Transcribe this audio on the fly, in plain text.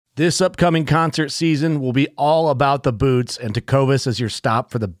This upcoming concert season will be all about the boots, and Tecovas is your stop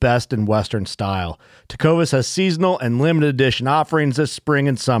for the best in Western style. Tecovas has seasonal and limited edition offerings this spring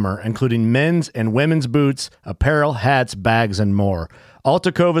and summer, including men's and women's boots, apparel, hats, bags, and more. All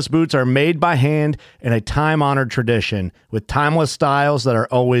Tecovas boots are made by hand in a time-honored tradition with timeless styles that are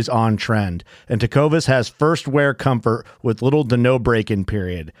always on trend. And Tecovas has first wear comfort with little to no break-in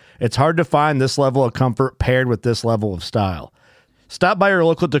period. It's hard to find this level of comfort paired with this level of style. Stop by your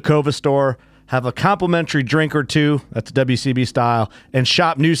local Tecovas store, have a complimentary drink or two, that's WCB style, and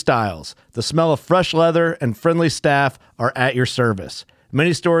shop new styles. The smell of fresh leather and friendly staff are at your service.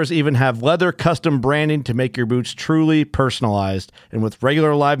 Many stores even have leather custom branding to make your boots truly personalized. And with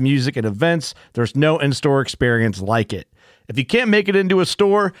regular live music and events, there's no in-store experience like it. If you can't make it into a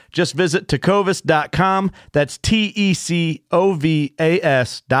store, just visit tecovas.com. That's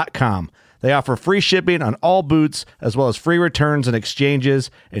TECOVAS.com. They offer free shipping on all boots, as well as free returns and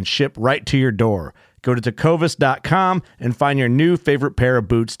exchanges, and ship right to your door. Go to tecovas.com and find your new favorite pair of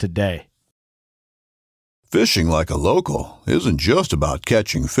boots today. Fishing like a local isn't just about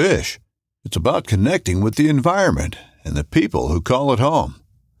catching fish. It's about connecting with the environment and the people who call it home.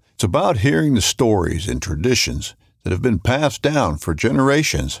 It's about hearing the stories and traditions that have been passed down for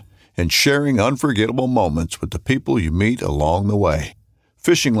generations and sharing unforgettable moments with the people you meet along the way.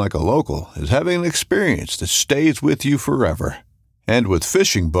 Fishing like a local is having an experience that stays with you forever. And with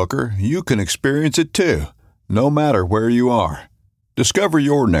Fishing Booker, you can experience it too, no matter where you are. Discover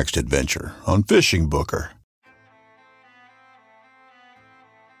your next adventure on Fishing Booker.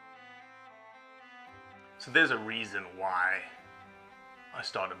 So there's a reason why I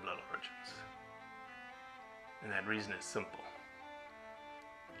started Blood Origins. And that reason is simple.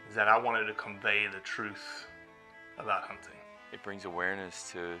 Is that I wanted to convey the truth about hunting. It brings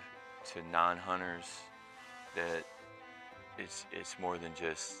awareness to non-hunters that it's more than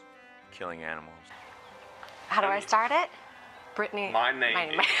just killing animals. How do I start it? Brittany. My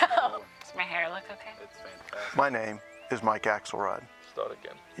name is... Does my hair look okay? It's fantastic. My name is Mike Axelrod. Start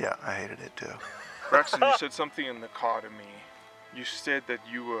again. Yeah, I hated it too. Braxton, you said something in the car to me. You said that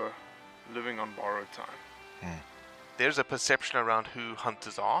you were living on borrowed time. There's a perception around who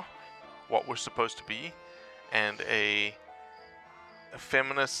hunters are, what we're supposed to be, and a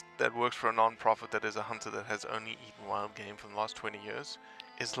feminist that works for a non-profit that is a hunter that has only eaten wild game for the last 20 years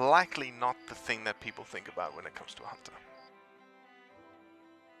is likely not the thing that people think about when it comes to a hunter.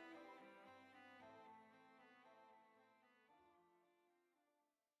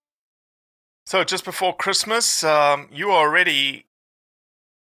 So just before Christmas, you've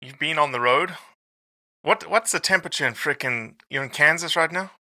been on the road. What's the temperature in you're in Kansas right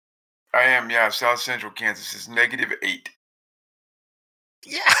now? I am, yeah. South Central Kansas is -8.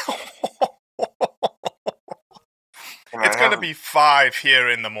 Yeah. It's going to be 5 here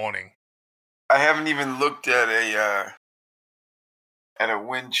in the morning. I haven't even looked at a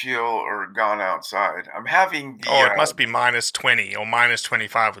wind chill or gone outside. I'm having the... it must be -20 or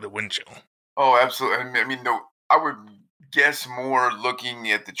 -25 with a wind chill. Oh, absolutely. I mean, I would guess more looking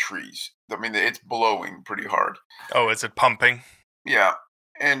at the trees. I mean, it's blowing pretty hard. Oh, is it pumping? Yeah.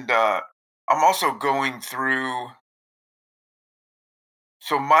 And I'm also going through...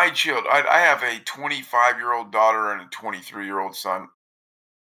 So my children, I have a 25-year-old daughter and a 23-year-old son.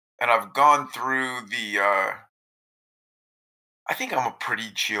 And I've gone through I think I'm a pretty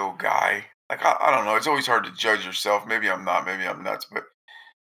chill guy. Like, I don't know. It's always hard to judge yourself. Maybe I'm not. Maybe I'm nuts.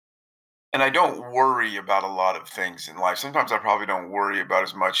 And I don't worry about a lot of things in life. Sometimes I probably don't worry about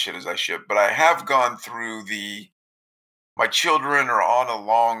as much shit as I should. But I have gone through my children are on a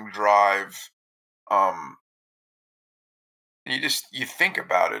long drive. You think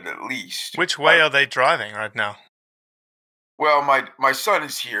about it at least. Which way are they driving right now? Well, my son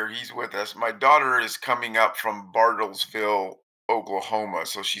is here. He's with us. My daughter is coming up from Bartlesville, Oklahoma.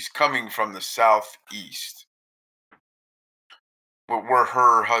 So she's coming from the southeast, where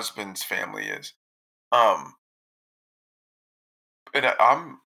her husband's family is. And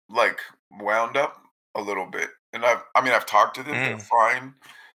I'm like wound up a little bit. And I've talked to them. They're fine.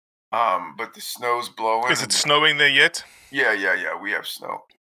 But the snow's blowing. Is it snowing there yet? Yeah. We have snow.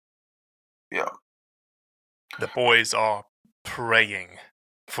 Yeah. The boys are praying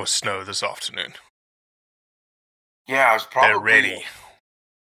for snow this afternoon. Yeah, it's probably... They're ready.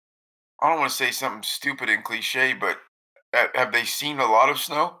 I don't want to say something stupid and cliche, but have they seen a lot of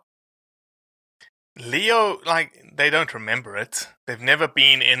snow? Leo, they don't remember it. They've never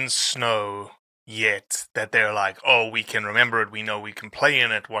been in snow yet that they're like, oh, we can remember it, we know we can play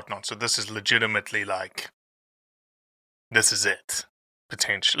in it, whatnot. So this is legitimately this is it,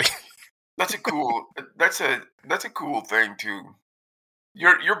 potentially. That's a cool thing too.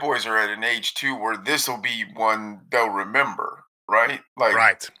 your boys are at an age too where this will be one they'll remember, right? Like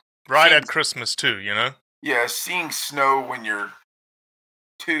Right seeing, at Christmas too, you know? yeah, seeing snow when you're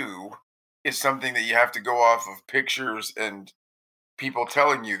 2 is something that you have to go off of pictures and people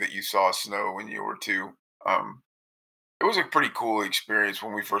telling you that you saw snow when you were 2. Um, it was a pretty cool experience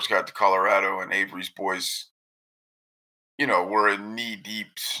when we first got to Colorado and Avery's boys, were in knee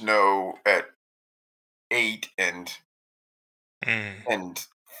deep snow at 8 Mm. and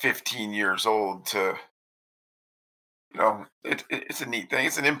 15 years old to, it's a neat thing.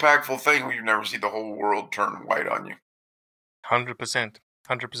 It's an impactful thing when you never see the whole world turn white on you. 100%.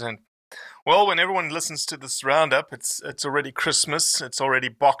 100%. Well, when everyone listens to this roundup, it's already Christmas. It's already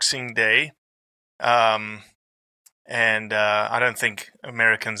Boxing Day. And I don't think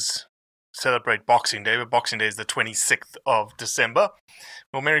Americans celebrate Boxing Day, but Boxing Day is the 26th of December.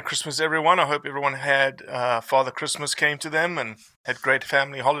 Well, Merry Christmas, everyone. I hope everyone had Father Christmas came to them and had great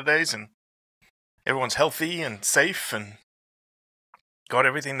family holidays, and everyone's healthy and safe and got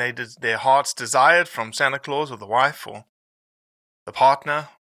everything their hearts desired from Santa Claus or the wife or the partner.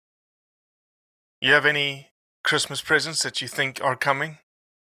 You have any Christmas presents that you think are coming?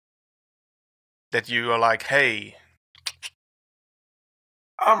 That you are like, hey.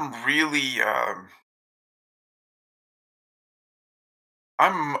 I'm really,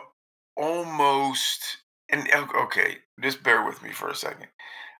 I'm almost, and okay, just bear with me for a second.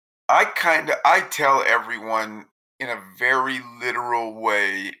 I tell everyone in a very literal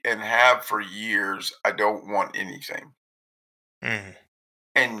way and have for years, I don't want anything. Mm.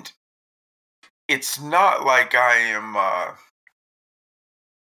 And it's not like I am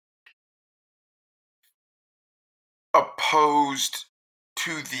opposed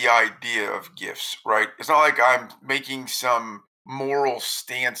to the idea of gifts, right? It's not like I'm making some moral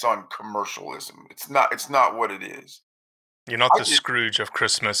stance on commercialism. It's not what it is. You're not I the just Scrooge of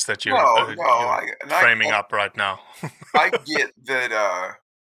Christmas that no, no, you're framing up right now. I get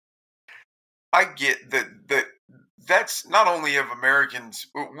that that's not only of Americans,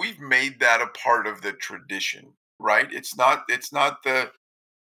 we've made that a part of the tradition, right? It's not there's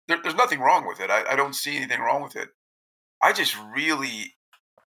nothing wrong with it. I don't see anything wrong with it. I just really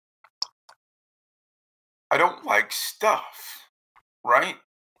I don't like stuff, right?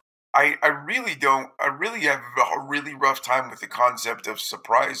 I really don't. I really have a really rough time with the concept of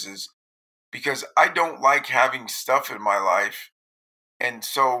surprises because I don't like having stuff in my life. And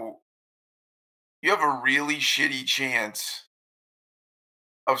so you have a really shitty chance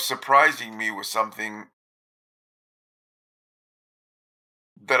of surprising me with something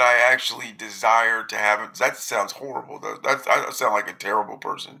that I actually desire to have. That sounds horrible. I sound like a terrible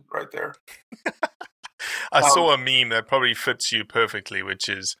person right there. I Um, saw a meme that probably fits you perfectly, which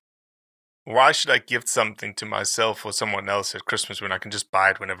is, why should I gift something to myself or someone else at Christmas when I can just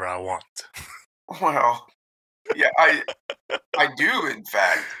buy it whenever I want? well, yeah, I do. In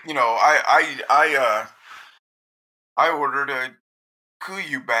fact, I ordered a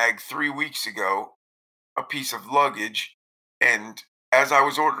Kuyu bag 3 weeks ago, a piece of luggage, and as I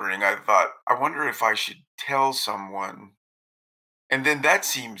was ordering, I thought, I wonder if I should tell someone. And then that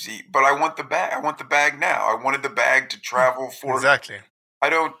seems but I want the bag. I want the bag now. I wanted the bag to travel for. Exactly. I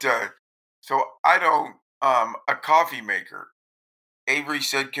don't. A coffee maker. Avery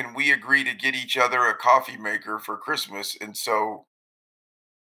said, "Can we agree to get each other a coffee maker for Christmas?" And so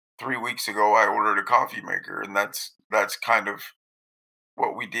 3 weeks ago, I ordered a coffee maker, and that's kind of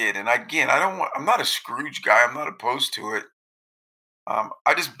what we did. And again, I'm not a Scrooge guy. I'm not opposed to it.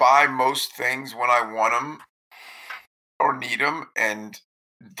 I just buy most things when I want them or need them, and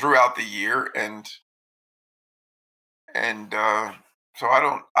throughout the year, and so I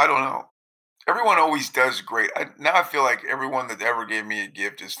don't know. Everyone always does great. Now I feel like everyone that ever gave me a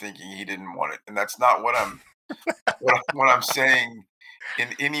gift is thinking he didn't want it, and that's not what I'm saying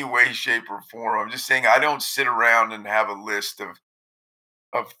in any way, shape, or form. I'm just saying I don't sit around and have a list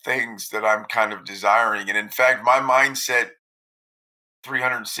of things that I'm kind of desiring. And in fact, my mindset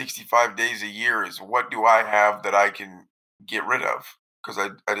 365 days a year is what do I have that I can get rid of? Because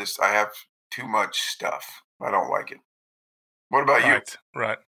I have too much stuff. I don't like it. What about you?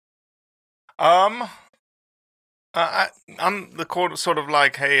 Right. I'm the sort of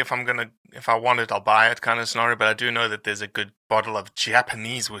like, hey, if I want it, I'll buy it kind of scenario. But I do know that there's a good bottle of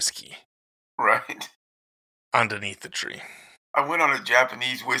Japanese whiskey Right. underneath the tree. I went on a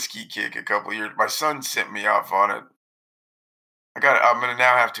Japanese whiskey kick a couple years. My son sent me off on it. I'm gonna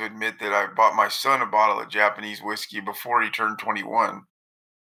now have to admit that I bought my son a bottle of Japanese whiskey before he turned 21,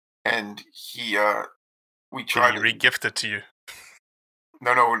 and we Did tried he it. re-gift it to you?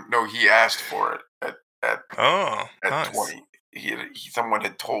 No, he asked for it at Oh, at nice. 20. someone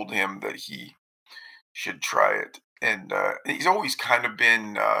had told him that he should try it, and he's always kind of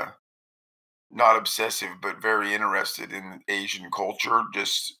been not obsessive, but very interested in Asian culture.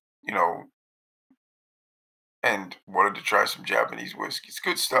 Just and wanted to try some Japanese whiskey. It's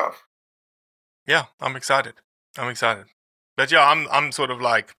good stuff. Yeah, I'm excited. But yeah, I'm sort of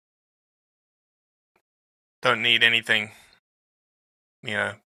like, don't need anything.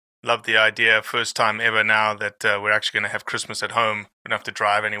 Love the idea. First time ever now that we're actually going to have Christmas at home. We don't have to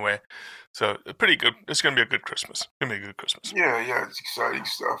drive anywhere. So pretty good. It's going to be a good Christmas. Yeah, it's exciting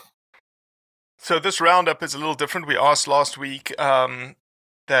stuff. So this roundup is a little different. We asked last week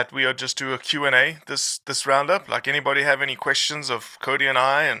that we would just do a Q&A this roundup. Like, anybody have any questions of Cody and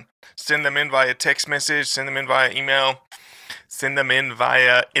I, and send them in via text message, send them in via email, send them in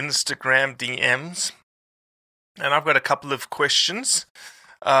via Instagram DMs. And I've got a couple of questions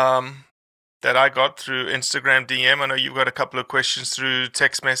that I got through Instagram DM. I know you've got a couple of questions through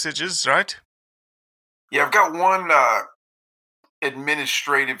text messages, right? Yeah, I've got one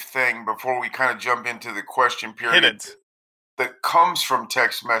administrative thing before we kind of jump into the question period. Hit it. That comes from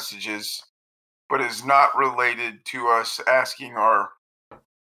text messages, but is not related to us asking our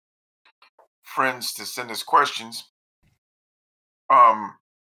friends to send us questions.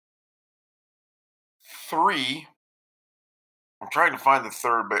 3, I'm trying to find the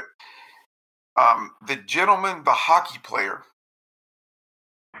third, but the gentleman, the hockey player,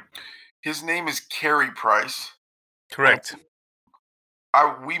 his name is Carey Price. Correct.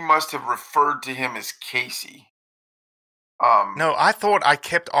 We must have referred to him as Casey. No, I thought I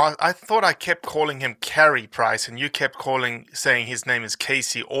kept calling him Carey Price, and you kept saying his name is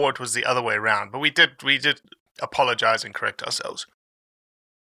Casey, or it was the other way around. But we did apologize and correct ourselves.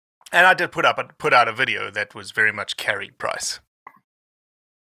 And I did put out a video that was very much Carey Price.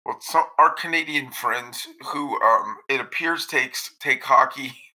 Well, our Canadian friends who it appears take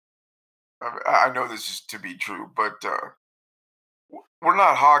hockey. I know this is to be true, but we're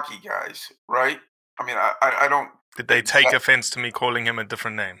not hockey guys, right? I mean, I don't. Did they take offense to me calling him a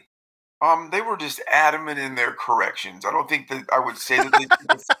different name? They were just adamant in their corrections. I don't think that I would say that they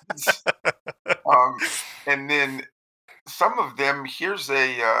took offense. And then some of them, here's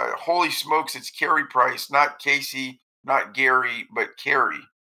a holy smokes, it's Carey Price, not Casey, not Gary, but Carey.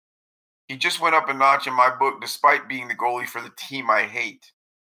 He just went up a notch in my book despite being the goalie for the team I hate.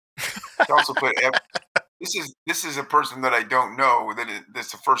 He also put this is a person that I don't know,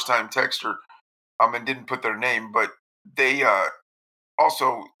 that's a first time texter, and didn't put their name, but they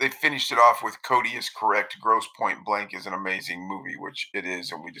finished it off with Cody is correct. Gross Point Blank is an amazing movie, which it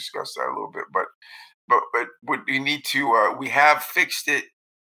is, and we discussed that a little bit. But we need to we have fixed it.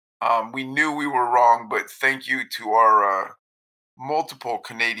 We knew we were wrong, but thank you to our multiple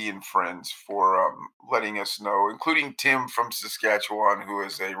Canadian friends for letting us know, including Tim from Saskatchewan, who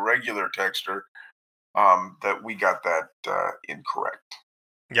is a regular texter, that we got that incorrect.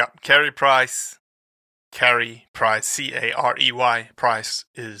 Yeah, Carey Price, Carey Price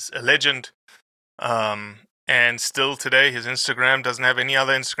is a legend. And still today, his Instagram doesn't have any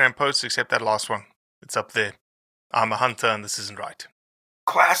other Instagram posts except that last one. It's up there. I'm a hunter and this isn't right.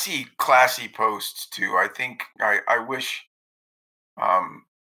 Classy posts too. I think I wish. I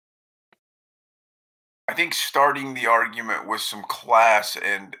think starting the argument with some class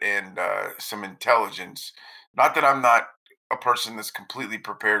and some intelligence. Not that I'm not a person that's completely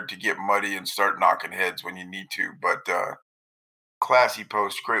prepared to get muddy and start knocking heads when you need to, but classy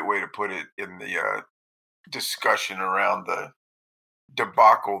post, great way to put it in the discussion around the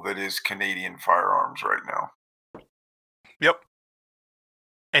debacle that is Canadian firearms right now. Yep.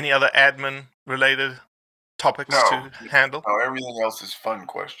 Any other admin related topics to handle? No, everything else is fun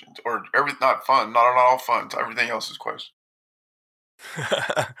questions, or not fun, not all fun. Everything else is questions.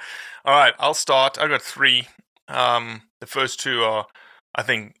 All right, I'll start. I got 3. The first 2 are, I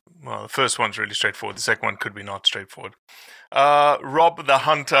think, well, the first one's really straightforward. The second one could be not straightforward. Rob the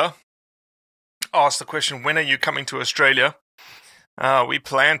Hunter asked the question, when are you coming to Australia? We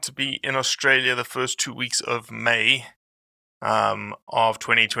plan to be in Australia the first 2 weeks of May of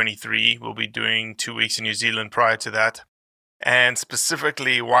 2023. We'll be doing 2 weeks in New Zealand prior to that. And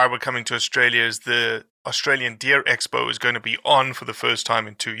specifically why we're coming to Australia is the Australian Deer Expo is going to be on for the first time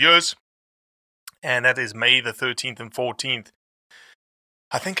in 2 years. And that is May the 13th and 14th.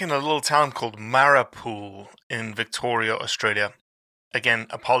 I think in a little town called Marapool in Victoria, Australia. Again,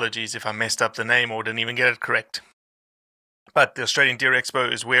 apologies if I messed up the name or didn't even get it correct. But the Australian Deer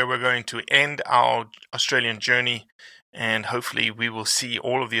Expo is where we're going to end our Australian journey. And hopefully we will see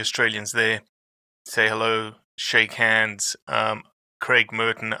all of the Australians there. Say hello, shake hands. Craig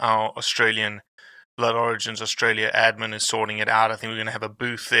Merton, our Australian Blood Origins Australia admin is sorting it out. I think we're going to have a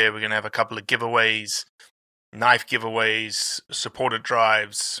booth there. We're going to have a couple of giveaways, knife giveaways, supported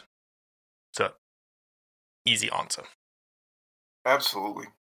drives. So, easy answer. Absolutely.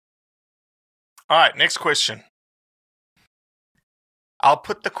 All right, next question. I'll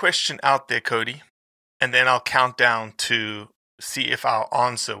put the question out there, Cody, and then I'll count down to see if our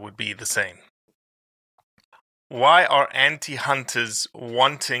answer would be the same. Why are anti-hunters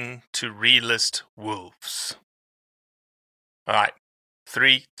wanting to relist wolves? All right,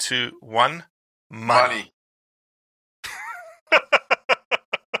 3, 2, 1. Money.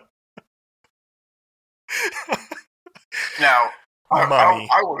 Now, Money.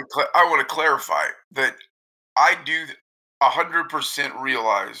 I want to clarify that I do 100%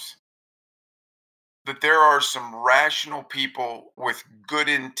 realize that there are some rational people with good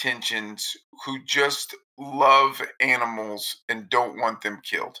intentions who just love animals and don't want them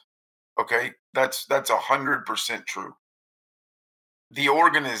killed. Okay, that's 100% true. The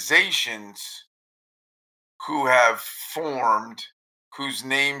organizations who have formed, whose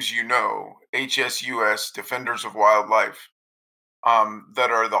names you know, HSUS, Defenders of Wildlife,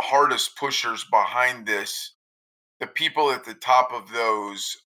 that are the hardest pushers behind this, the people at the top of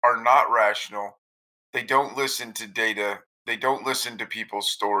those are not rational. They don't listen to data. They don't listen to people's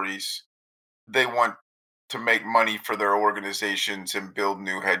stories. They want to make money for their organizations and build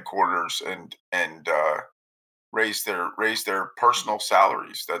new headquarters and raise their personal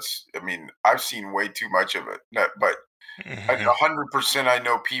salaries. I've seen way too much of it. But 100% I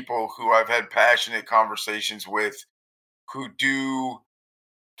know people who I've had passionate conversations with who do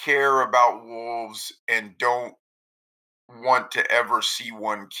care about wolves and don't want to ever see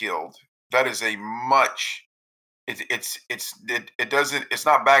one killed. That is a much it's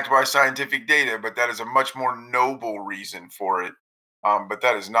not backed by scientific data, but that is a much more noble reason for it. But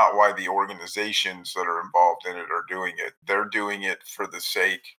that is not why the organizations that are involved in it are doing it. They're doing it for the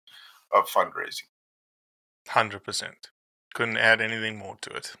sake of fundraising. 100%. Couldn't add anything more to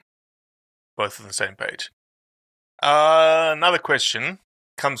it. Both on the same page. Another question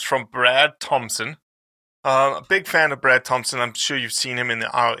comes from Brad Thompson. A big fan of Brad Thompson. I'm sure you've seen him in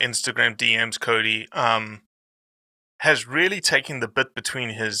our Instagram DMs, Cody. Has really taken the bit between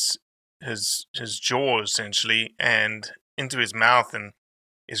his jaw, essentially, and into his mouth, and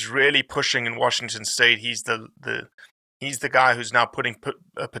is really pushing in Washington State. He's the guy who's now putting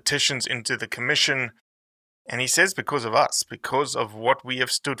petitions into the commission. And he says because of us, because of what we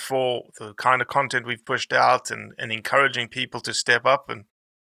have stood for, the kind of content we've pushed out, and encouraging people to step up. And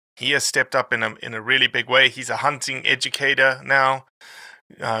he has stepped up in a really big way. He's a hunting educator now,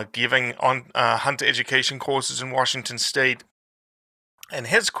 giving on hunter education courses in Washington State. And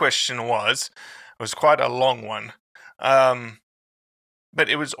his question was quite a long one, but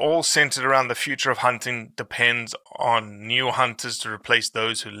it was all centered around the future of hunting depends on new hunters to replace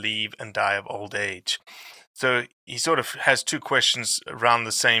those who leave and die of old age. So he sort of has two questions around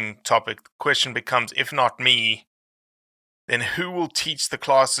the same topic. The question becomes, if not me, then who will teach the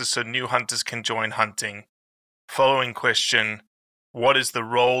classes so new hunters can join hunting? Following question, what is the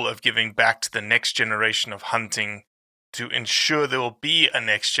role of giving back to the next generation of hunting to ensure there will be a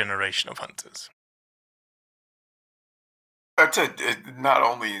next generation of hunters? That's not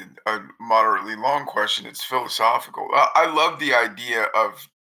only a moderately long question, it's philosophical. I love the idea of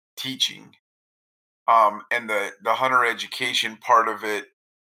teaching. And the hunter education part of it,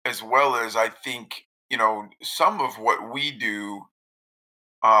 as well as I think some of what we do,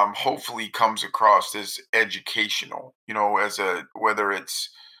 hopefully comes across as educational. As whether it's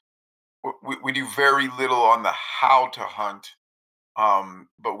we do very little on the how to hunt,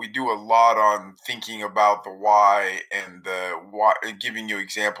 but we do a lot on thinking about the why and the why, and giving you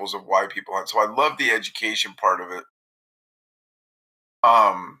examples of why people hunt. So I love the education part of it.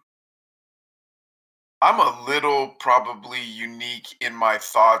 I'm a little probably unique in my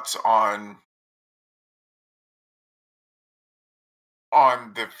thoughts on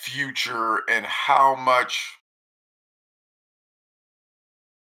the future and how much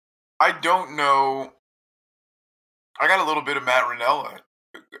I don't know. I got a little bit of Matt Ranella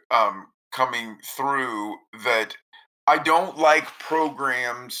coming through, that I don't like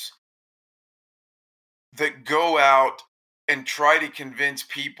programs that go out and try to convince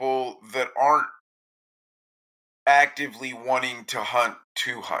people that aren't actively wanting to hunt.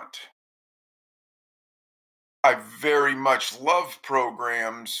 I very much love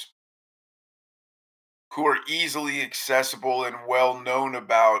programs who are easily accessible and well known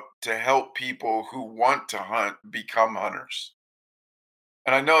about to help people who want to hunt become hunters.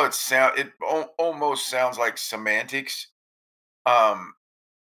 And I know it almost sounds like semantics,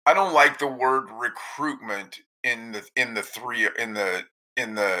 I don't like the word recruitment in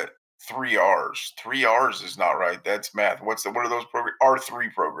the three R's. Three R's is not right. That's math. What are those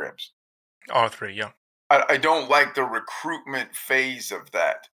R3 programs? R3, yeah. I don't like the recruitment phase of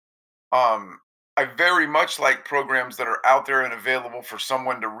that. I very much like programs that are out there and available for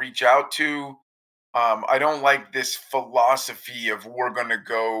someone to reach out to. I don't like this philosophy of we're going to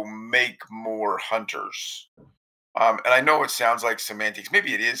go make more hunters. And I know it sounds like semantics.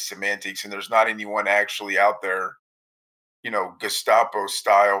 Maybe it is semantics, and there's not anyone actually out there, Gestapo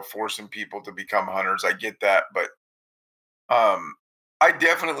style, forcing people to become hunters. I get that, but I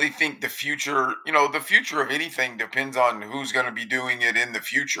definitely think the future of anything depends on who's going to be doing it in the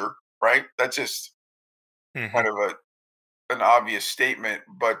future, right? That's just kind of an obvious statement,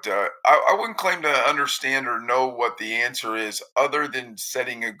 but I wouldn't claim to understand or know what the answer is other than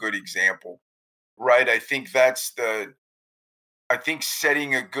setting a good example, right? I think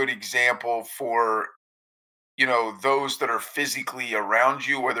setting a good example for, those that are physically around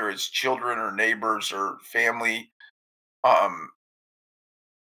you, whether it's children or neighbors or family, um,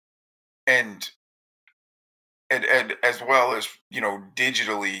 and and as well as,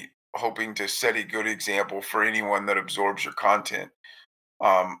 digitally hoping to set a good example for anyone that absorbs your content.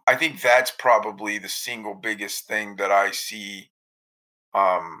 I think that's probably the single biggest thing that I see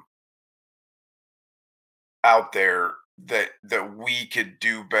um, out there that we could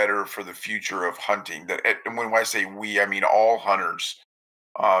do better for the future of hunting. And when I say we, I mean all hunters.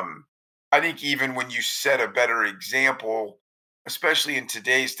 Um, I think even when you set a better example, especially in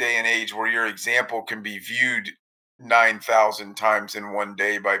today's day and age, where your example can be viewed 9,000 times in one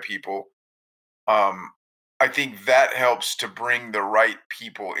day by people, um, I think that helps to bring the right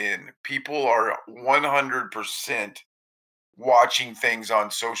people in. People are 100% watching things on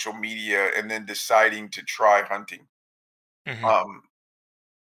social media and then deciding to try hunting. Um,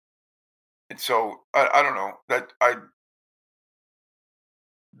 and so I don't know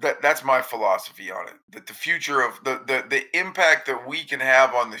that's my philosophy on it. That the future of the impact that we can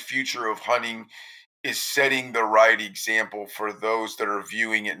have on the future of hunting is setting the right example for those that are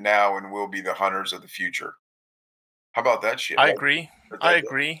viewing it now and will be the hunters of the future. How about that shit? I agree. I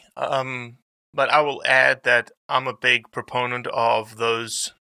agree. But I will add that I'm a big proponent of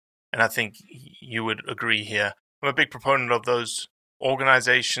those, and I think you would agree here. I'm a big proponent of those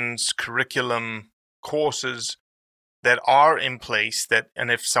organizations, curriculum, courses that are in place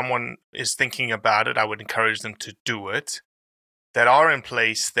and if someone is thinking about it, I would encourage them to do it, that are in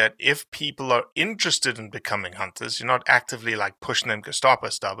place that if people are interested in becoming hunters, you're not actively like pushing them Gestapo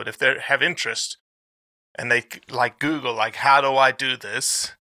stuff, but if they have interest and they like Google, like, how do I do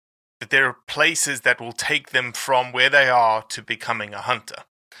this? That there are places that will take them from where they are to becoming a hunter.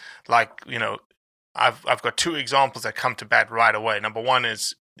 Like, I've got two examples that come to bat right away. Number one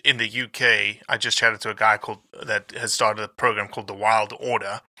is in the UK. I just chatted to a guy that has started a program called the Wild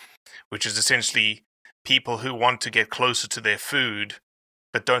Order, which is essentially people who want to get closer to their food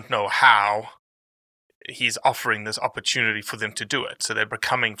but don't know how. He's offering this opportunity for them to do it. So they're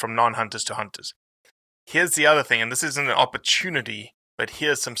becoming from non-hunters to hunters. Here's the other thing, and this isn't an opportunity, but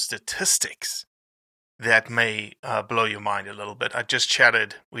here's some statistics that may blow your mind a little bit.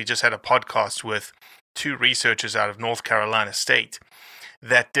 We just had a podcast with two researchers out of North Carolina State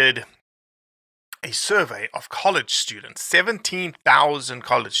that did a survey of college students, 17,000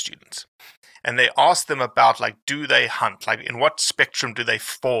 college students. And they asked them about, like, do they hunt? Like, in what spectrum do they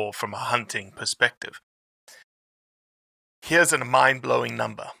fall from a hunting perspective? Here's a mind-blowing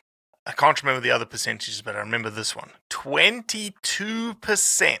number. I can't remember the other percentages, but I remember this one.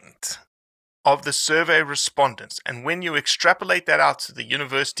 22% of the survey respondents, and when you extrapolate that out to the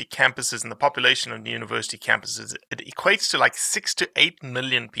university campuses and the population of the university campuses, it equates to like 6 to 8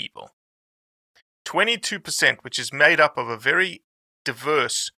 million people. 22%, which is made up of a very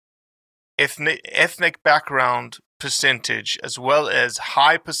diverse ethnic background percentage, as well as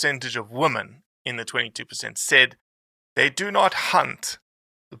high percentage of women in the 22%, said they do not hunt,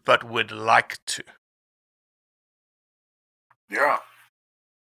 but would like to. Yeah.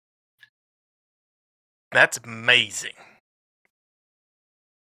 That's amazing.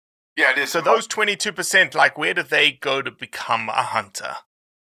 Yeah, it is. So those 22%, like, where do they go to become a hunter?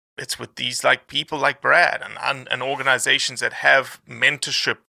 It's with these like people like Brad and organizations that have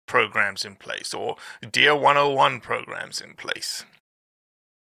mentorship programs in place or Deer 101 programs in place.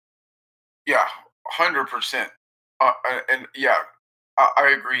 Yeah, 100%. And yeah,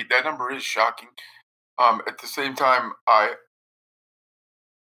 I agree. That number is shocking. At the same time, I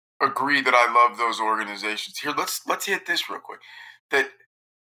agree that I love those organizations. Here, let's hit this real quick. That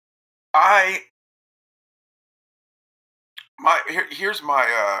here's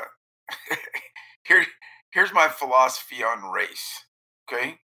my here here's my philosophy on race.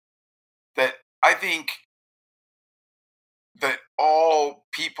 Okay, that I think that all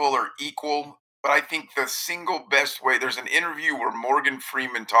people are equal, but I think the single best way. There's an interview where Morgan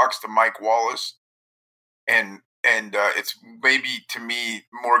Freeman talks to Mike Wallace, and it's maybe to me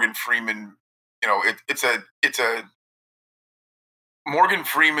Morgan Freeman. It's a Morgan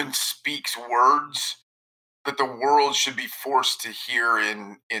Freeman speaks words that the world should be forced to hear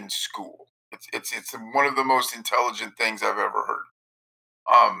in school. It's one of the most intelligent things I've ever heard.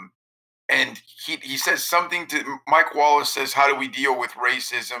 Um, and he says something to Mike Wallace says, "How do we deal with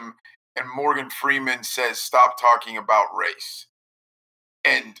racism?" And Morgan Freeman says, "Stop talking about race."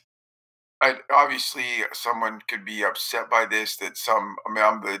 And obviously, someone could be upset by this. I mean,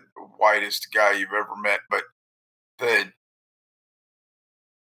 I'm the whitest guy you've ever met, but the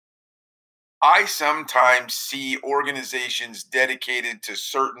I sometimes see organizations dedicated to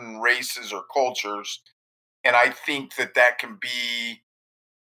certain races or cultures, and I think that that can be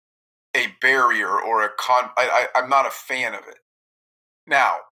a barrier or I'm not a fan of it.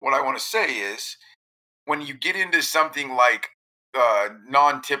 Now, what I want to say is, when you get into something like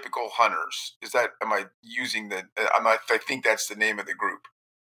non-typical hunters, am I using I think that's the name of the group.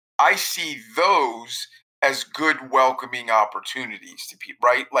 I see those as good welcoming opportunities to people,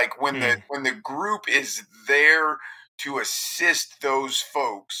 right? Like when the group is there to assist those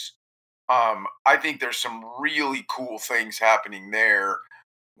folks, I think there's some really cool things happening there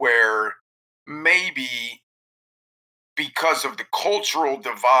where maybe because of the cultural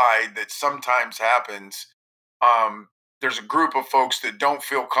divide that sometimes happens, there's a group of folks that don't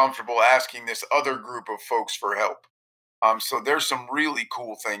feel comfortable asking this other group of folks for help. So there's some really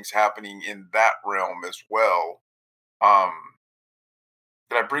cool things happening in that realm as well. Um,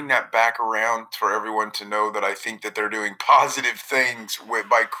 did I bring that back around for everyone to know that I think that they're doing positive things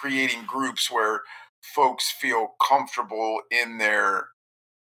by creating groups where folks feel comfortable in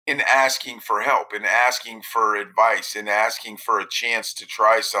asking for help, in asking for advice, in asking for a chance to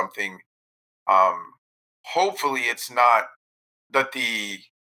try something. Hopefully, it's not that the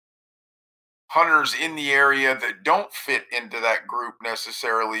hunters in the area that don't fit into that group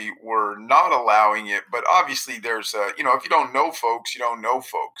necessarily were not allowing it, but obviously there's if you don't know folks, you don't know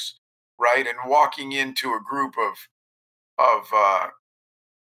folks, right? And walking into a group of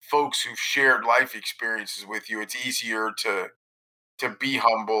folks who've shared life experiences with you, it's easier to be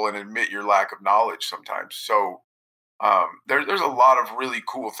humble and admit your lack of knowledge sometimes. So there's a lot of really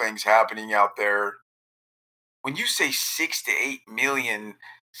cool things happening out there. When you say 6 to 8 million,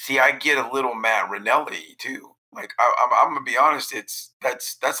 see, I get a little Matt Rinelli too. Like I'm gonna be honest,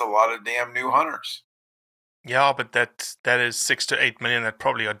 that's a lot of damn new hunters. Yeah, but that is 6 to 8 million that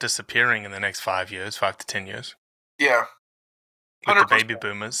probably are disappearing in the next 5 years, 5 to 10 years. Yeah, with the 100%. baby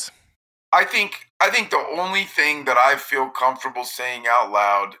boomers. I think the only thing that I feel comfortable saying out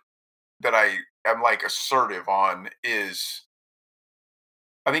loud that I am like assertive on is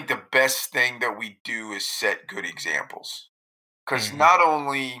I think the best thing that we do is set good examples. Because not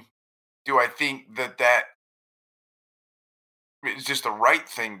only do I think that is just the right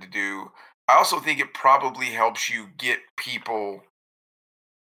thing to do, I also think it probably helps you get people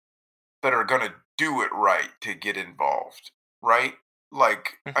that are going to do it right to get involved, right?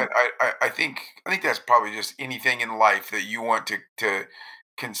 Like I think that's probably just anything in life that you want to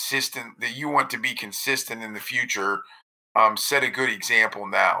consistent that you want to be consistent in the future. Set a good example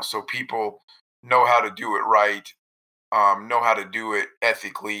now, so people know how to do it right, know how to do it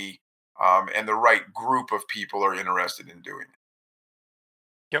ethically, and the right group of people are interested in doing it.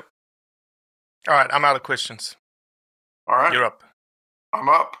 Yep. All right, I'm out of questions. All right, you're up. I'm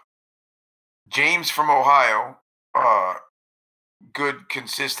up. James from Ohio, good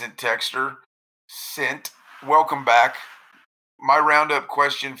consistent texter, sent. Welcome back. My roundup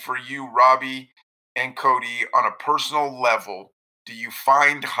question for you, Robbie and Cody, on a personal level, do you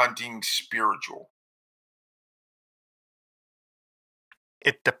find hunting spiritual?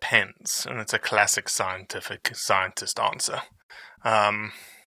 It depends, and it's a classic scientist answer.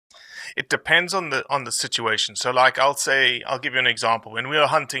 It depends on the situation. So, like, I'll give you an example. When we were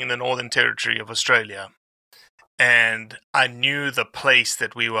hunting in the Northern Territory of Australia, and I knew the place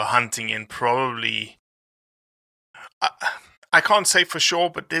that we were hunting in probably, I can't say for sure,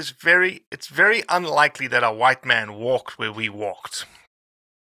 but it's very unlikely that a white man walked where we walked.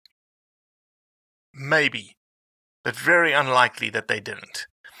 Maybe, but very unlikely that they didn't.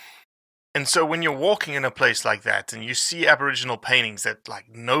 And so when you're walking in a place like that and you see Aboriginal paintings that like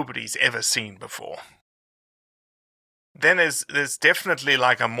nobody's ever seen before, then there's definitely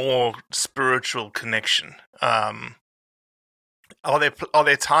like a more spiritual connection. Are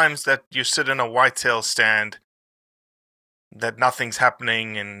there times that you sit in a whitetail stand that nothing's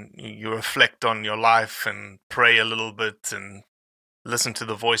happening and you reflect on your life and pray a little bit and listen to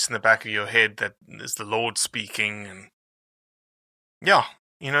the voice in the back of your head that is the Lord speaking? And yeah,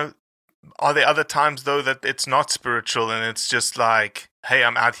 are there other times though that it's not spiritual and it's just like, hey,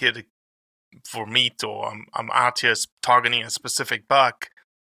 I'm out here for meat, or I'm out here targeting a specific buck?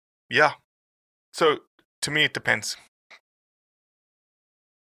 Yeah. So to me, it depends.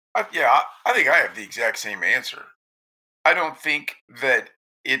 I think I have the exact same answer. I don't think that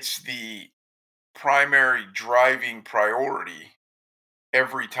it's the primary driving priority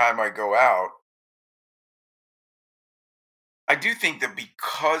every time I go out. I do think that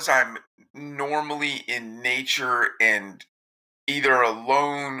because I'm normally in nature and either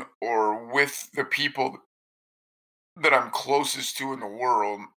alone or with the people that I'm closest to in the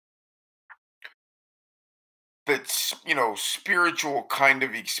world, that spiritual kind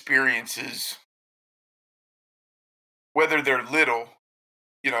of experiences, whether they're little,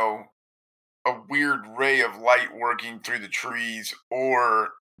 a weird ray of light working through the trees, or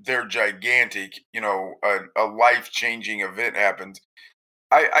they're gigantic, a life-changing event happens.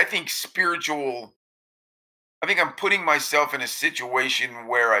 I think I'm putting myself in a situation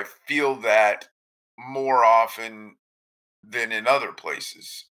where I feel that more often than in other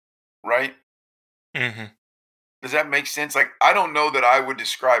places, right? Mm-hmm. Does that make sense? Like, I don't know that I would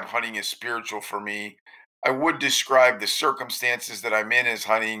describe hunting as spiritual for me. I would describe the circumstances that I'm in as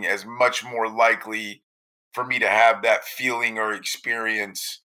hunting as much more likely for me to have that feeling or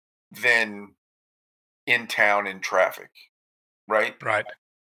experience than in town in traffic, right? Right.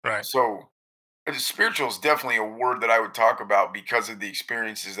 So, spiritual is definitely a word that I would talk about because of the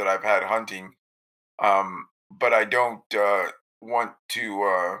experiences that I've had hunting. But I don't want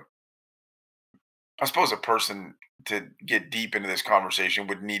to. I suppose a person to get deep into this conversation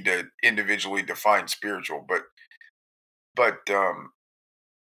would need to individually define spiritual, but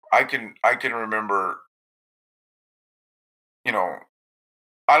I can remember,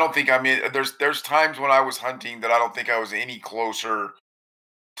 I don't think I'm in. There's times when I was hunting that I don't think I was any closer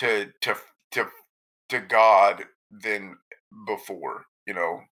to to to to God than before.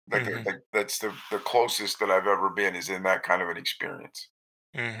 Mm-hmm. That's the closest that I've ever been is in that kind of an experience.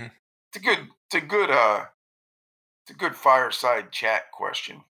 Mm-hmm. It's a good fireside chat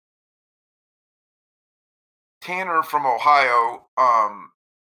question. Tanner from Ohio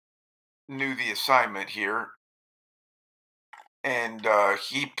knew the assignment here, and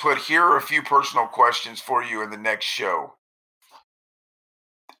he put, here are a few personal questions for you in the next show,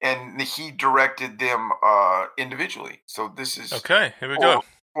 and he directed them individually. So this is okay. Here we go.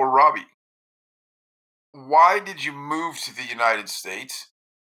 For Robbie. Why did you move to the United States,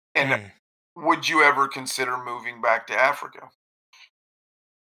 and would you ever consider moving back to Africa?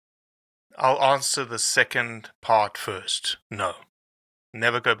 I'll answer the second part first. No,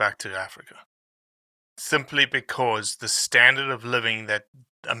 never go back to Africa. Simply because the standard of living that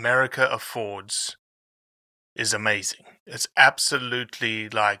America affords is amazing. It's absolutely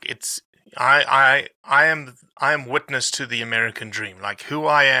like I am witness to the American dream. Like who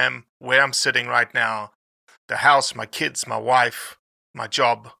I am, where I'm sitting right now, the house, my kids, my wife, my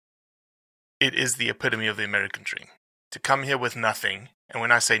job. It is the epitome of the American dream. To come here with nothing, and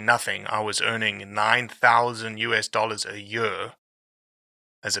when I say nothing, I was earning $9,000 a year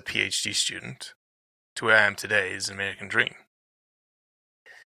as a PhD student, to where I am today is an American dream.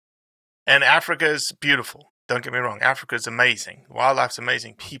 And Africa is beautiful. Don't get me wrong. Africa is amazing. Wildlife's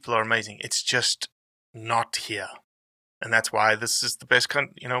amazing. People are amazing. It's just not here. And that's why this is the best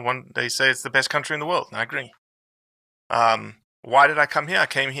country. They say it's the best country in the world, and I agree. Why did I come here? I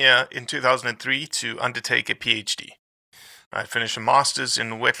came here in 2003 to undertake a PhD. I finished a master's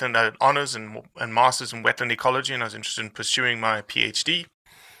in wetland honors and master's in wetland ecology, and I was interested in pursuing my PhD.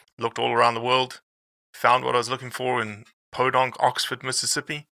 Looked all around the world, found what I was looking for in Podunk, Oxford,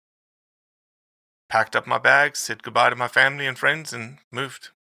 Mississippi. Packed up my bags, said goodbye to my family and friends, and moved.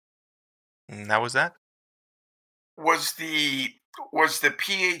 And that was that. Was the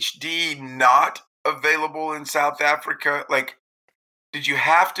PhD not available in South Africa? Like, did you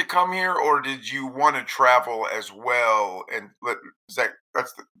have to come here, or did you want to travel as well? And does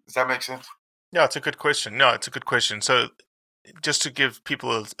that make sense? Yeah, it's a good question. No, it's a good question. So, just to give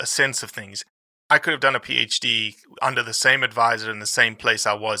people a sense of things, I could have done a PhD under the same advisor in the same place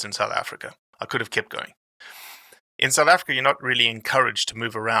I was in South Africa. I could have kept going. In South Africa, you're not really encouraged to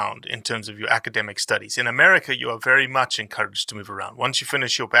move around in terms of your academic studies. In America, you are very much encouraged to move around. Once you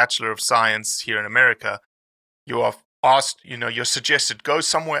finish your Bachelor of Science here in America, you are asked, you're suggested go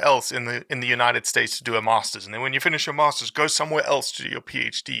somewhere else in the United States to do a master's, and then when you finish your master's, go somewhere else to do your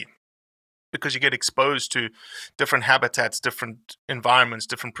PhD, because you get exposed to different habitats, different environments,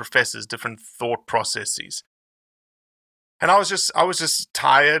 different professors, different thought processes. And I was just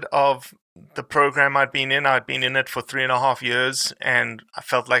tired of the program I'd been in. I'd been in it for 3.5 years, and I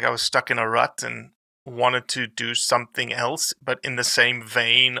felt like I was stuck in a rut and wanted to do something else, but in the same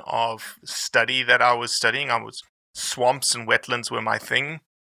vein of study that I was studying. Swamps and wetlands were my thing.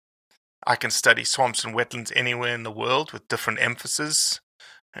 I can study swamps and wetlands anywhere in the world with different emphasis.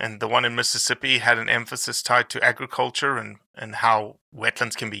 And the one in Mississippi had an emphasis tied to agriculture and how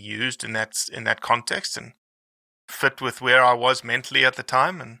wetlands can be used in that context, and fit with where I was mentally at the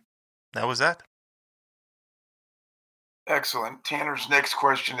time, and that was that. Excellent. Tanner's next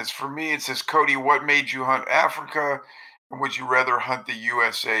question is for me. It says, Cody, what made you hunt Africa? And would you rather hunt the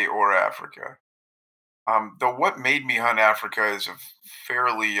USA or Africa? The what made me hunt Africa is a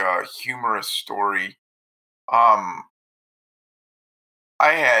fairly humorous story. I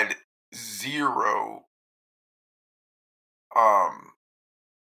had zero.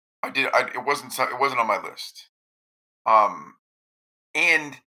 It wasn't on my list.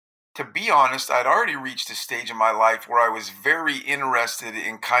 And to be honest, I'd already reached a stage in my life where I was very interested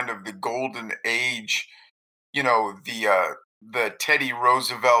in kind of the golden age, the Teddy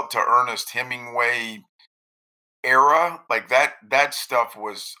Roosevelt to Ernest Hemingway era. Like that stuff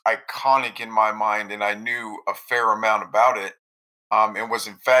was iconic in my mind, and I knew a fair amount about it, and was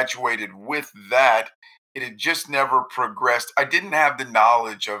infatuated with that. It had just never progressed. I didn't have the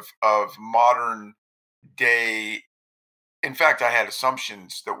knowledge of modern day. In fact, I had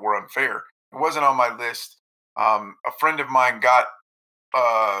assumptions that were unfair. It wasn't on my list. A friend of mine got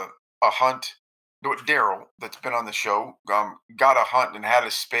a hunt. Daryl, that's been on the show, got a hunt and had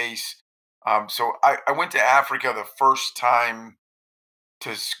a space. So I went to Africa the first time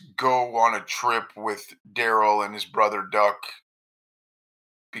to go on a trip with Daryl and his brother Duck,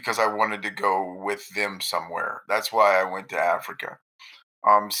 because I wanted to go with them somewhere. That's why I went to Africa.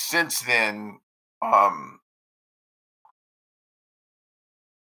 Since then,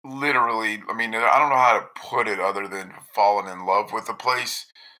 literally, I mean, I don't know how to put it other than fallen in love with the place,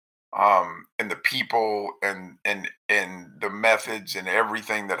 and the people and the methods and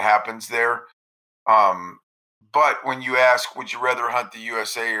everything that happens there. But when you ask, would you rather hunt the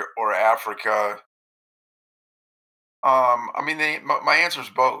USA or Africa? I mean, my answer is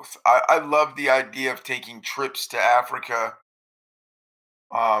both. I love the idea of taking trips to Africa,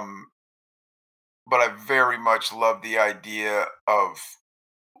 but I very much love the idea of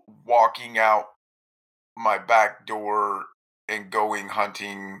walking out my back door and going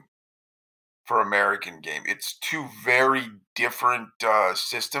hunting for American game. It's two very different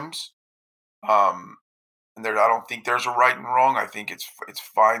systems. And I don't think there's a right and wrong. I think it's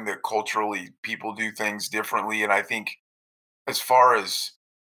fine that culturally people do things differently. And I think as far as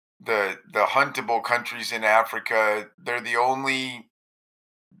the huntable countries in Africa, they're the only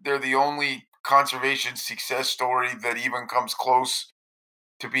conservation success story that even comes close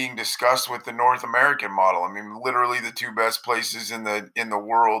to being discussed with the North American model. I mean, literally the two best places in the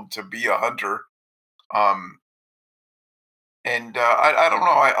world to be a hunter. I don't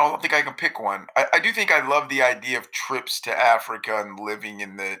know. I don't think I can pick one. I do think I love the idea of trips to Africa and living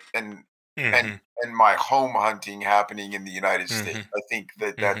in and my home hunting happening in the United States. I think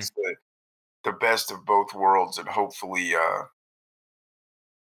that's the best of both worlds, and hopefully,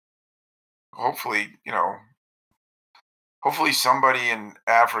 hopefully somebody in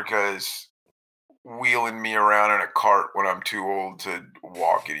Africa is wheeling me around in a cart when I'm too old to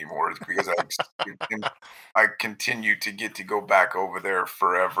walk anymore, because I continue to get to go back over there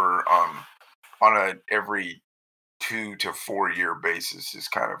forever, on a every 2 to 4 year basis is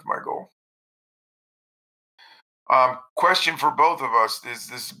kind of my goal. Question for both of us.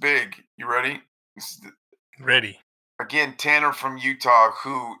 This is big. You ready? Ready. Again, Tanner from Utah,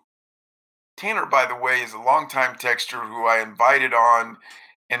 Tanner, by the way, is a longtime texter who I invited on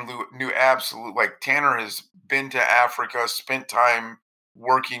and knew absolute. Like, Tanner has been to Africa, spent time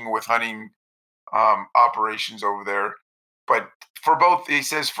working with hunting operations over there. But for both, he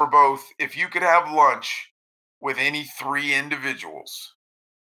says, for both, if you could have lunch with any 3 individuals,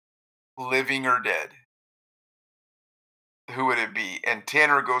 living or dead, who would it be? And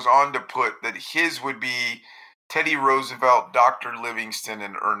Tanner goes on to put that his would be Teddy Roosevelt, Dr. Livingston,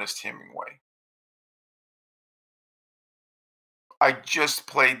 and Ernest Hemingway. I just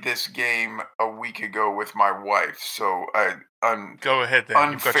played this game a week ago with my wife, so go ahead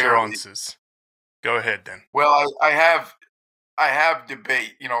then. You've got your answers. Go ahead then. Well, I have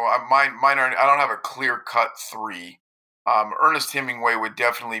debate. Mine are. I don't have a clear cut 3. Ernest Hemingway would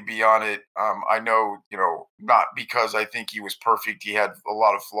definitely be on it. I know, not because I think he was perfect. He had a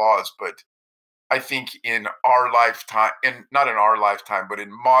lot of flaws, but I think in our lifetime, and not in our lifetime, but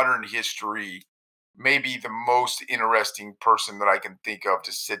in modern history, maybe the most interesting person that I can think of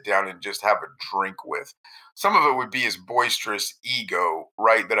to sit down and just have a drink with. Some of it would be his boisterous ego,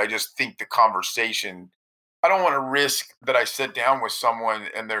 right? That I just think the conversation, I don't want to risk that I sit down with someone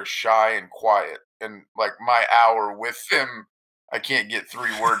and they're shy and quiet and like my hour with them, I can't get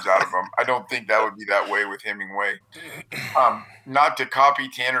 3 words out of them. I don't think that would be that way with Hemingway. Not to copy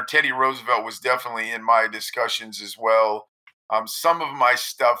Tanner, Teddy Roosevelt was definitely in my discussions as well. Some of my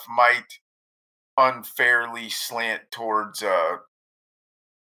stuff might unfairly slant towards not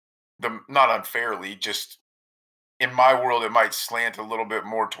unfairly, just in my world, it might slant a little bit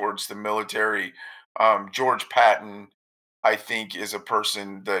more towards the military. George Patton, I think, is a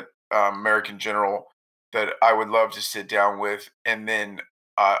person that American general that I would love to sit down with. And then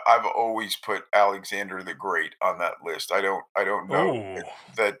I've always put Alexander the Great on that list. I don't know Ooh.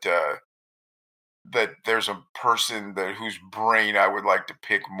 that there's a person that whose brain I would like to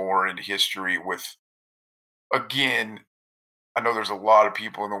pick more in history with. Again, I know there's a lot of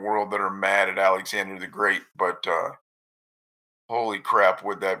people in the world that are mad at Alexander the Great, but holy crap,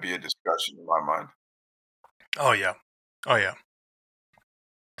 would that be a discussion in my mind? Oh yeah. Oh yeah.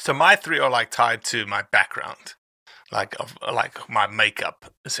 So my 3 are like tied to my background, like my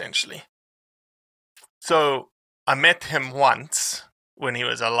makeup essentially. So I met him once when he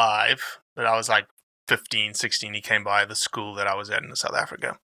was alive, but I was like 15, 16. He came by the school that I was at in South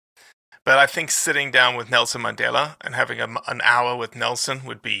Africa. But I think sitting down with Nelson Mandela and having an hour with Nelson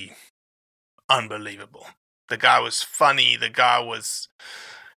would be unbelievable. The guy was funny. The guy was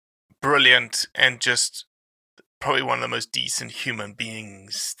brilliant and just probably one of the most decent human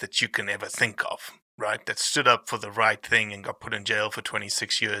beings that you can ever think of, right? That stood up for the right thing and got put in jail for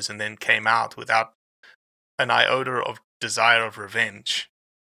 26 years and then came out without an iota of desire of revenge.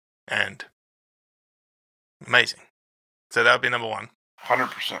 And amazing. So that would be number 1.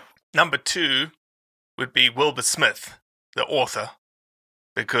 100%. Number 2 would be Wilbur Smith, the author,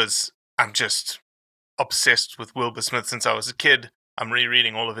 because I'm just obsessed with Wilbur Smith since I was a kid. I'm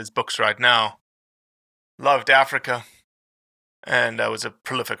rereading all of his books right now. Loved Africa, and was a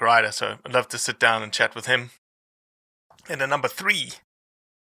prolific writer, so I'd love to sit down and chat with him. And then number 3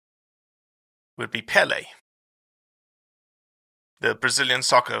 would be Pele, the Brazilian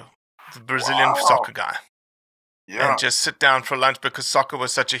soccer guy. Yeah. And just sit down for lunch because soccer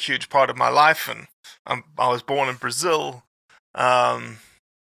was such a huge part of my life, and I was born in Brazil. Yeah,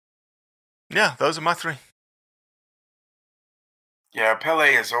 those are my 3. Yeah,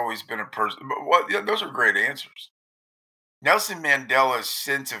 Pele has always been a person. But those are great answers. Nelson Mandela's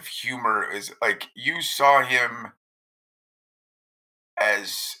sense of humor is like you saw him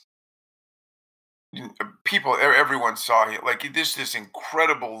as people. Everyone saw him like this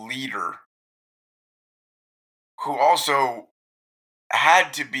incredible leader who also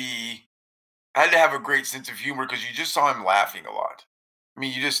had to have a great sense of humor because you just saw him laughing a lot. I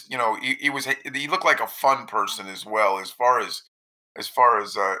mean, you just he looked like a fun person as well. As far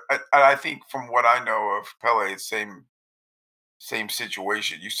as I think from what I know of Pele, it's same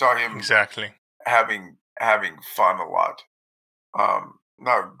situation. You saw him Exactly. having fun a lot.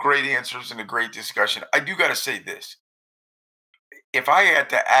 No, great answers and a great discussion. I do got to say this: if I had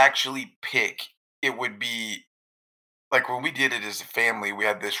to actually pick, it would be like when we did it as a family. We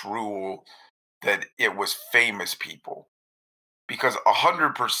had this rule that it was famous people. Because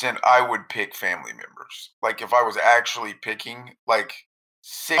 100% I would pick family members. Like if I was actually picking like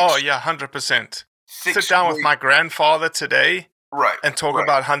 6. Oh yeah, 100%. 6 Sit down with great- my grandfather today right and talk right.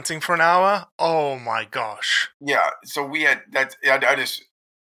 about hunting for an hour. Oh my gosh. Yeah, so we had that.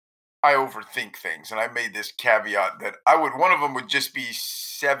 I overthink things, and I made this caveat that one of them would just be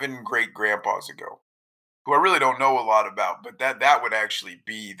 7 great grandpas ago, who I really don't know a lot about, but that would actually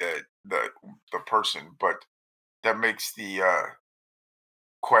be the person. But that makes the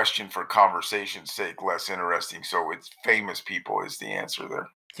question for conversation's sake less interesting. So it's famous people is the answer there.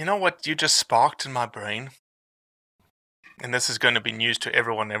 You know what you just sparked in my brain? And this is going to be news to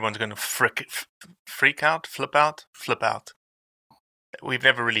everyone. Everyone's going to freak out, flip out. We've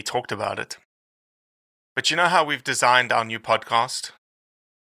never really talked about it. But you know how we've designed our new podcast?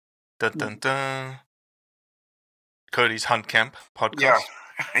 Dun, dun, dun. Cody's Hunt Camp podcast.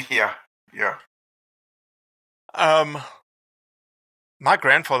 Yeah. My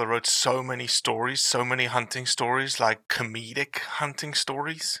grandfather wrote so many stories, so many hunting stories, like comedic hunting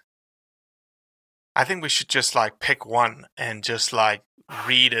stories. I think we should just like pick one and just like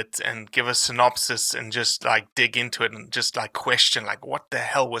read it and give a synopsis and just like dig into it and just like question like what the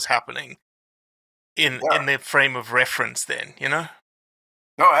hell was happening in the frame of reference then, you know?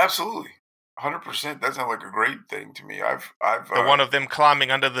 No, absolutely. 100%. That sounds like a great thing to me. I've The one of them climbing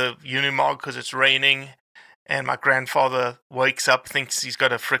under the Unimog because it's raining, and my grandfather wakes up, thinks he's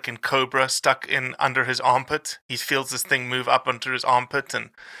got a freaking cobra stuck in under his armpit. He feels this thing move up onto his armpit, and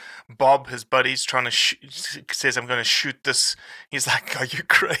Bob, his buddy's trying to says, "I'm going to shoot this." He's like, "Are you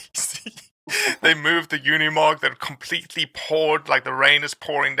crazy?" They move the Unimog that completely poured, like the rain is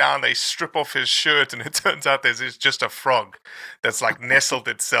pouring down. They strip off his shirt, and it turns out there's just a frog that's like nestled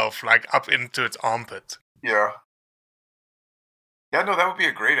itself like up into its armpit. Yeah. Yeah, no, that would be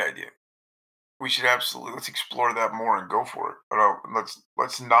a great idea. We should absolutely let's explore that more and go for it. But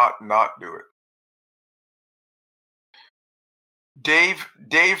let's not do it. Dave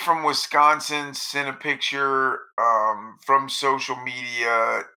from Wisconsin sent a picture from social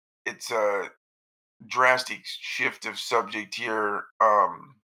media. It's a drastic shift of subject here.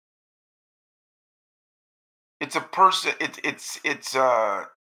 It's a person. It's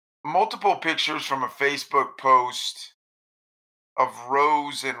multiple pictures from a Facebook post of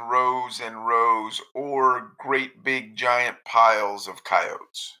rows and rows and rows, or great big giant piles of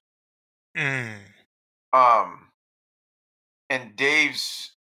coyotes. And Dave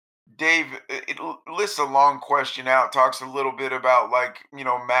it lists a long question out, talks a little bit about like,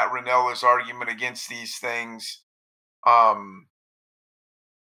 Matt Rinella's argument against these things.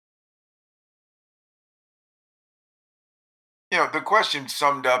 The question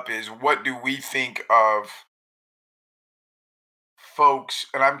summed up is, what do we think of folks,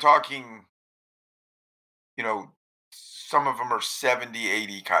 and I'm talking, some of them are 70,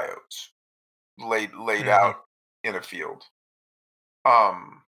 80 coyotes laid out in a field.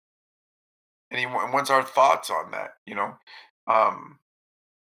 And he wants our thoughts on that,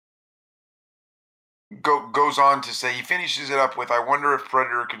 goes on to say, he finishes it up with, I wonder if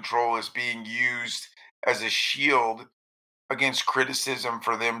predator control is being used as a shield against criticism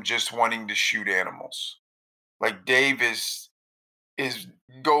for them just wanting to shoot animals. Like Dave is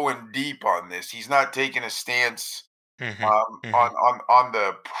going deep on this. He's not taking a stance on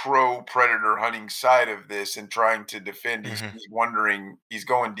the pro predator hunting side of this and trying to defend. He's wondering. He's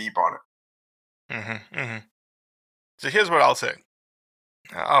going deep on it. So here's what I'll say.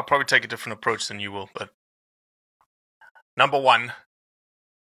 I'll probably take a different approach than you will, but number one,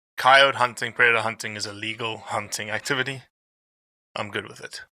 coyote hunting, predator hunting is a legal hunting activity. I'm good with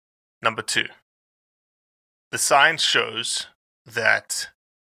it. Number two, the science shows that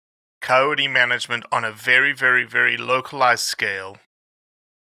coyote management on a very, very, very localized scale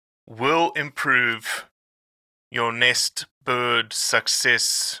will improve your nest bird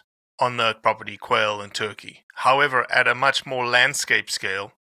success on the property, quail and turkey. However, at a much more landscape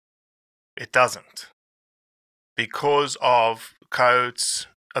scale, it doesn't. Because of coyotes'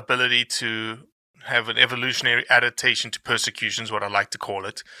 ability to have an evolutionary adaptation to persecution, is what I like to call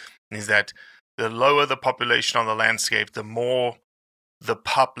it, is that the lower the population on the landscape, the more the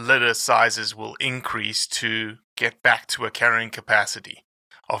pup litter sizes will increase to get back to a carrying capacity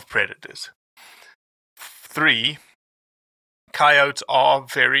of predators. 3, coyotes are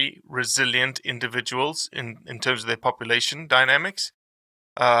very resilient individuals in terms of their population dynamics.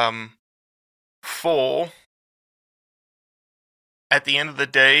 4, at the end of the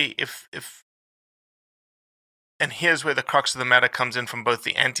day, if and here's where the crux of the matter comes in from both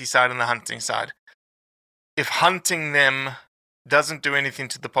the anti-side and the hunting side. If hunting them doesn't do anything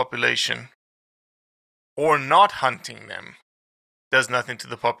to the population, or not hunting them does nothing to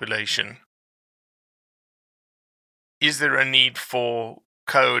the population, is there a need for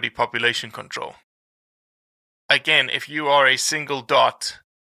coyote population control? Again, if you are a single dot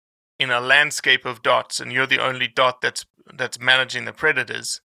in a landscape of dots and you're the only dot that's managing the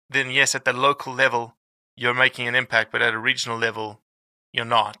predators, then yes, at the local level, you're making an impact, but at a regional level, you're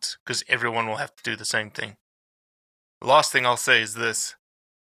not, because everyone will have to do the same thing. The last thing I'll say is this.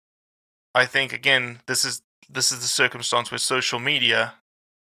 I think, again, this is the circumstance where social media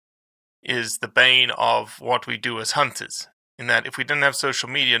is the bane of what we do as hunters. In that if we didn't have social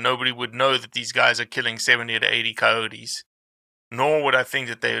media, nobody would know that these guys are killing 70 to 80 coyotes. Nor would I think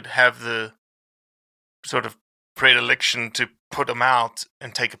that they would have the sort of predilection to put them out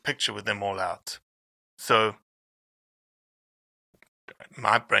and take a picture with them all out. So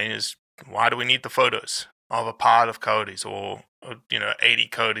my brain is, why do we need the photos of a pile of coyotes or 80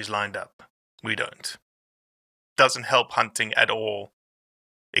 coyotes lined up? We don't. Doesn't help hunting at all,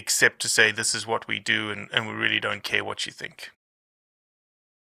 except to say this is what we do and we really don't care what you think.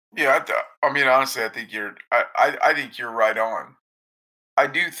 Yeah, I mean, honestly, I think I think you're right on. I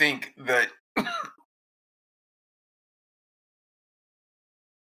do think that.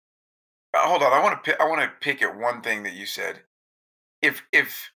 Hold on, I want to pick at one thing that you said. If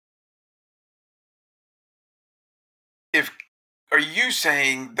if are you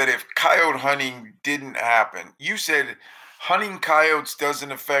saying that if coyote hunting didn't happen, you said hunting coyotes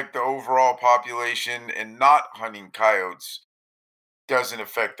doesn't affect the overall population, and not hunting coyotes doesn't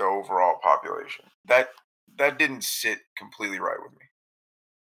affect the overall population. That didn't sit completely right with me.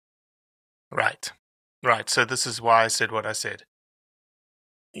 Right. Right. So this is why I said what I said.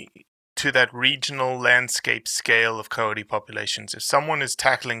 To that regional landscape scale of coyote populations, if someone is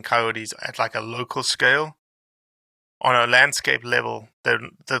tackling coyotes at like a local scale, on a landscape level,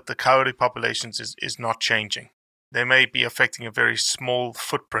 the coyote populations is not changing. They may be affecting a very small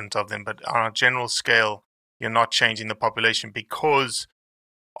footprint of them, but on a general scale, you're not changing the population because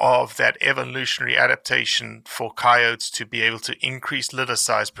of that evolutionary adaptation for coyotes to be able to increase litter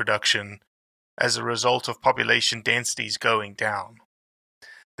size production as a result of population densities going down.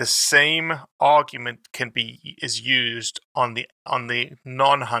 The same argument is used on the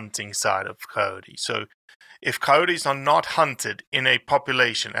non-hunting side of coyote. So if coyotes are not hunted in a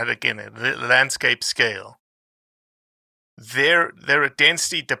population at again a landscape scale, they're a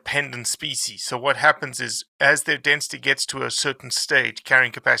density dependent species. So what happens is, as their density gets to a certain stage,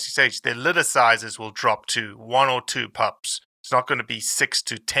 carrying capacity stage, their litter sizes will drop to 1 or 2 pups. It's not going to be 6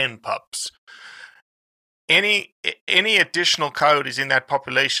 to 10 pups. Any additional coyotes in that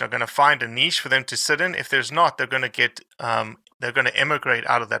population are going to find a niche for them to sit in. If there's not, they're going to emigrate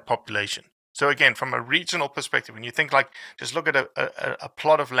out of that population. So again, from a regional perspective, when you think like, just look at a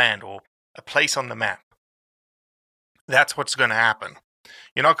plot of land or a place on the map, that's what's going to happen.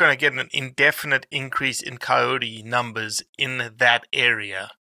 You're not going to get an indefinite increase in coyote numbers in that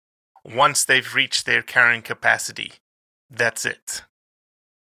area. Once they've reached their carrying capacity, that's it.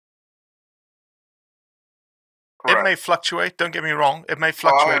 Right. It may fluctuate, don't get me wrong. It may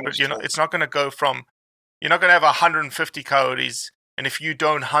fluctuate, but it's not going to go from, you're not going to have 150 coyotes, and if you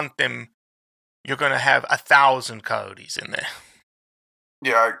don't hunt them, you're going to have 1,000 coyotes in there.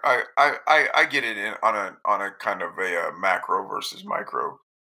 Yeah, I get it on a kind of a macro versus micro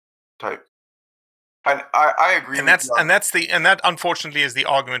type. And I agree And with that unfortunately is the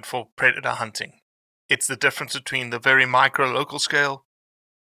argument for predator hunting. It's the difference between the very micro local scale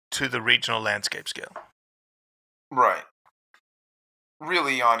to the regional landscape scale. Right.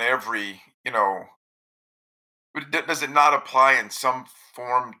 Really, on every, does it not apply in some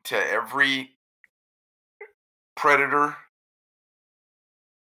form to every predator?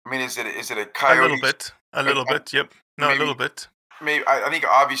 I mean, is it a coyote? A little bit, yep. No, a little bit. Maybe I think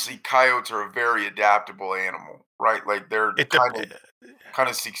obviously coyotes are a very adaptable animal, right? Like they're kind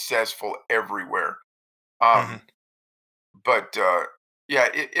of successful everywhere. But yeah,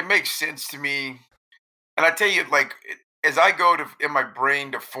 it makes sense to me. And I tell you, like, as I go to in my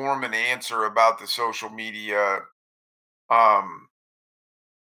brain to form an answer about the social media, I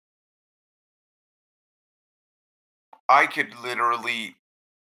could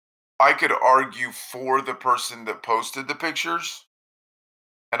argue for the person that posted the pictures,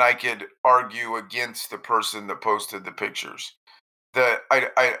 and I could argue against the person that posted the pictures.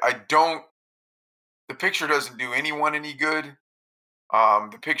 I don't. The picture doesn't do anyone any good.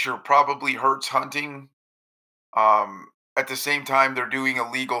 The picture probably hurts hunting. At the same time, they're doing a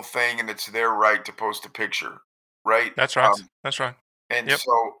legal thing, and it's their right to post a picture, right? That's right. That's right. And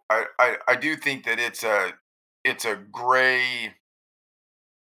so I do think that it's a gray.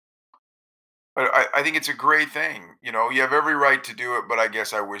 I think it's a gray thing. You have every right to do it, but I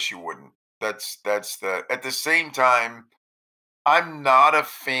guess I wish you wouldn't. That's the. At the same time, I'm not a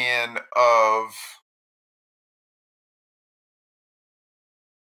fan of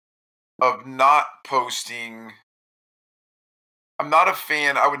not posting. I'm not a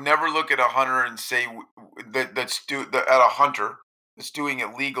fan. I would never look at a hunter and say at a hunter that's doing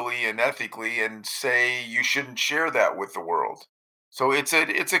it legally and ethically and say you shouldn't share that with the world. So it's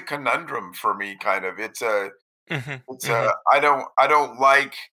a conundrum for me, kind of. I don't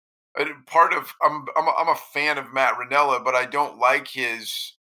like part of I'm a fan of Matt Ranella, but I don't like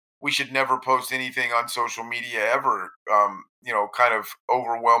his we should never post anything on social media ever. Kind of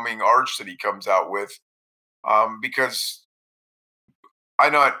overwhelming arch that he comes out with, because I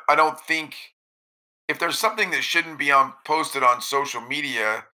don't think if there's something that shouldn't be posted on social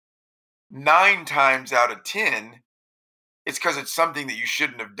media, 9 times out of 10, it's because it's something that you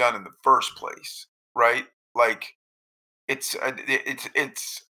shouldn't have done in the first place, right? Like it's.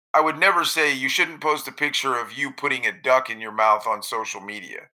 I would never say you shouldn't post a picture of you putting a duck in your mouth on social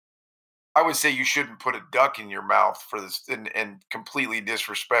media. I would say you shouldn't put a duck in your mouth for this and completely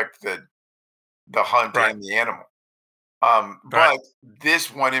disrespect the hunt Right. and the animal. Right. But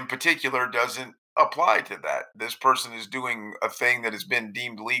this one in particular doesn't apply to that. This person is doing a thing that has been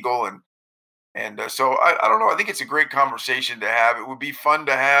deemed legal, and so I don't know. I think it's a great conversation to have. It would be fun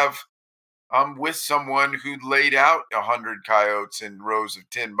to have with someone who'd laid out 100 coyotes in rows of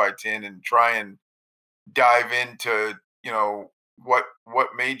 10 by 10 and try and dive into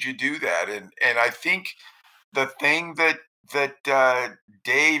what made you do that. And I think the thing that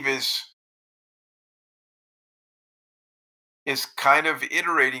Dave is kind of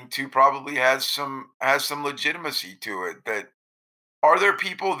iterating to probably has some legitimacy to it. That are there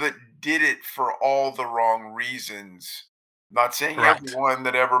people that did it for all the wrong reasons? Not saying Right. everyone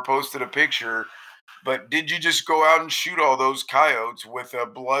that ever posted a picture, but did you just go out and shoot all those coyotes with a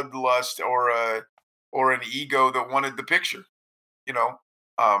bloodlust or an ego that wanted the picture? You know,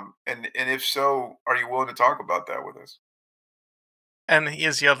 and if so, are you willing to talk about that with us? And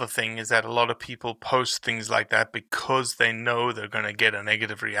here's the other thing is that a lot of people post things like that because they know they're going to get a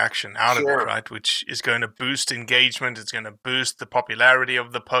negative reaction out of it, Sure. right? Which is going to boost engagement. It's going to boost the popularity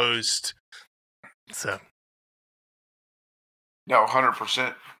of the post. So, No,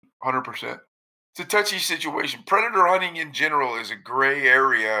 100%. 100%. It's a touchy situation. Predator hunting in general is a gray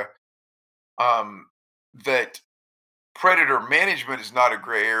area. That predator management is not a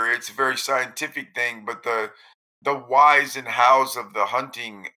gray area. It's a very scientific thing, but the whys and hows of the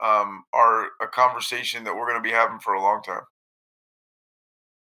hunting are a conversation that we're going to be having for a long time.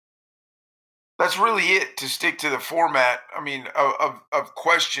 That's really it. To stick to the format, I mean, of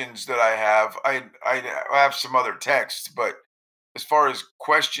questions that I have, I have some other texts, but as far as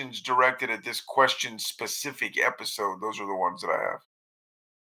questions directed at this question specific episode, those are the ones that I have.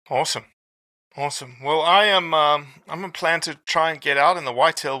 awesome. Awesome. Well, I'm gonna plan to try and get out in the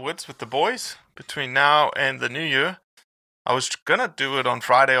whitetail woods with the boys between now and the new year. I was gonna do it on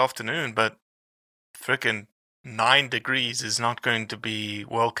Friday afternoon, but frickin' 9 degrees is not going to be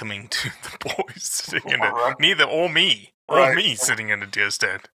welcoming to the boys sitting in Right. neither or me Right. sitting in a deer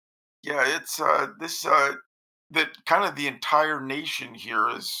stand. Yeah, it's this that kind of the entire nation here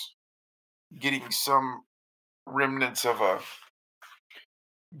is getting some remnants of a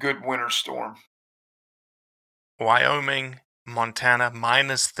good winter storm. Wyoming, Montana,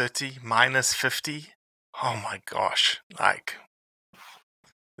 minus 30, minus 50. Oh my gosh, like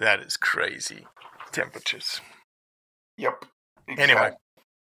that is crazy temperatures. Yep. Anyway. Exactly.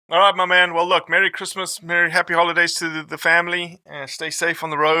 All right, my man. Well, look, Merry Christmas, Merry Happy Holidays to the family, and stay safe on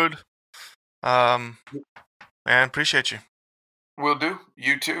the road. And appreciate you. Will do.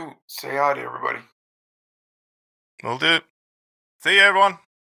 You too. Say hi to everybody. Will do. See you, everyone.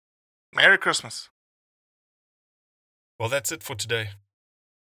 Merry Christmas. Well, that's it for today.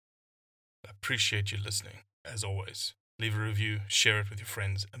 I appreciate you listening, as always. Leave a review, share it with your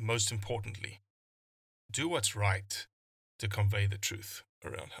friends, and most importantly, do what's right to convey the truth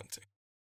around hunting.